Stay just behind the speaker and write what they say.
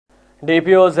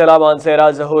DPO ضلع مانسہرہ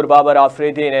ظہور بابر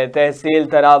آفریدی نے تحصیل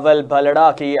تناول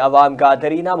بھلڑا کی عوام کا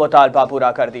درینہ مطالبہ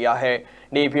پورا کر دیا ہے۔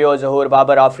 DPO ظہور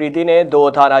بابر آفریدی نے 2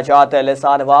 تھانہ جات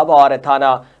لسان نواب اور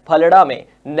تھانہ بھلڑا میں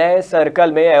نئے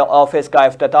سرکل میں آفس کا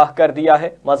افتتاح کر دیا ہے۔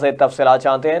 مزید تفصیلات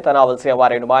جانتے ہیں تناول سے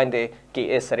ہمارے نمائندے کی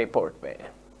اس رپورٹ میں۔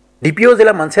 DPO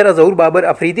ضلع مانسہرہ ظہور بابر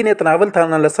آفریدی نے تناول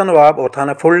تھانہ لسان نواب اور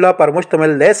تھانہ پھلڑا پر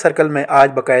مشتمل نئے سرکل میں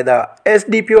آج باقاعدہ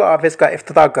SDPO آفس کا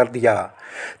افتتاح کر دیا۔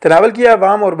 تناول کی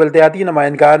عوام اور بلدیاتی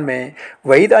نمائندگان میں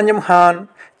وحید انجم خان،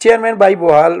 چیئرمین بھائی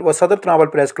بوہال و صدر تناول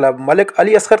پریس کلب ملک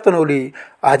علی اصغر تنولی،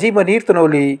 حاجی منیر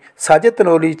تنولی، ساجد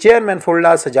تنولی، چیئرمین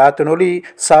پھلڑا سجاد تنولی،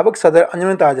 سابق صدر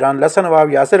انجمن تاجران لسان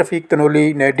نواب یاسر رفیق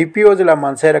تنولی نے DPO ضلع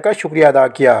مانسہرہ کا شکریہ ادا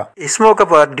کیا۔ اس موقع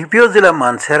پر DPO ضلع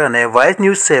مانسہرہ نے وائس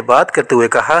نیوز سے بات کرتے ہوئے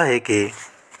کہا ہے کہ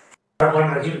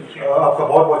آپ کا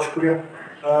بہت بہت شکریہ۔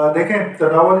 دیکھیں،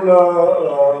 تناول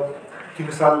کی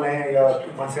مثال لیں یا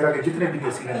مانسہرہ کے جتنے بھی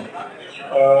تحصیل ہیں،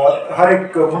 ہر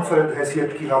ایک منفرد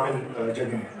حیثیت کی حامل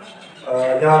جگہ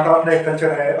ہیں۔ یہاں کا اپنا ایک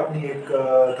کلچر ہے، اپنی ایک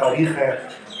تاریخ ہے،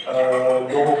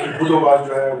 لوگوں کی بود و باش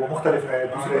جو ہے وہ مختلف ہے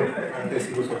دوسرے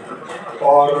تحصیلوں سے۔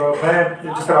 اور میں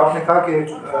جس طرح آپ نے کہا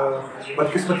کہ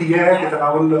بدقسمتی یہ ہے کہ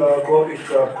تناول کو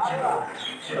ایک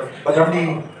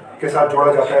بدامنی کے ساتھ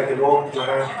جوڑا جاتا ہے کہ لوگ جو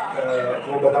ہیں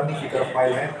وہ بدامنی کی طرف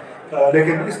مائل ہیں،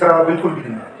 لیکن اس طرح بالکل بھی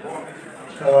نہیں ہے۔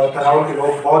 تناول کے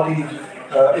لوگ بہت ہی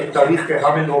ایک تاریخ کے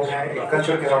حامل لوگ ہیں، ایک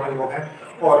کلچر کے حامل لوگ ہیں،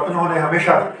 اور انہوں نے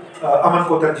ہمیشہ امن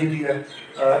کو ترجیح دی ہے۔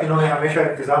 انہوں نے ہمیشہ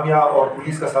انتظامیہ اور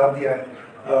پولیس کا ساتھ دیا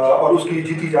ہے، اور اس کی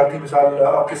جیتی جاتی مثال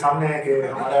آپ کے سامنے ہے کہ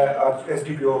ہمارا آج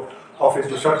SDPO آفس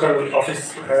جو سرکل آفس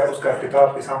ہے اس کا افتتاح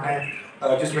آپ کے سامنے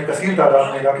ہے، جس میں کثیر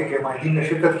تعداد میں علاقے کے ماہرین نے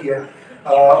شرکت کی ہے۔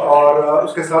 اور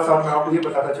اس کے ساتھ ساتھ میں آپ کو یہ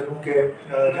بتاتا چلوں کہ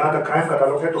جہاں تک کرائم کا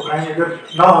تعلق ہے تو کرائم ادھر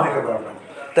نہ ہونے کے برابر ہے۔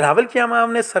 تناول کی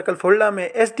عوام نے سرکل پھلڑا میں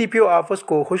SDPO آفس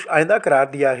کو خوش آئندہ قرار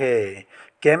دیا ہے۔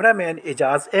 کیمرہ مین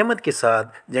اعجاز احمد کے ساتھ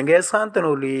جنگیز خان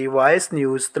تنولی، وائس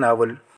نیوز تناول۔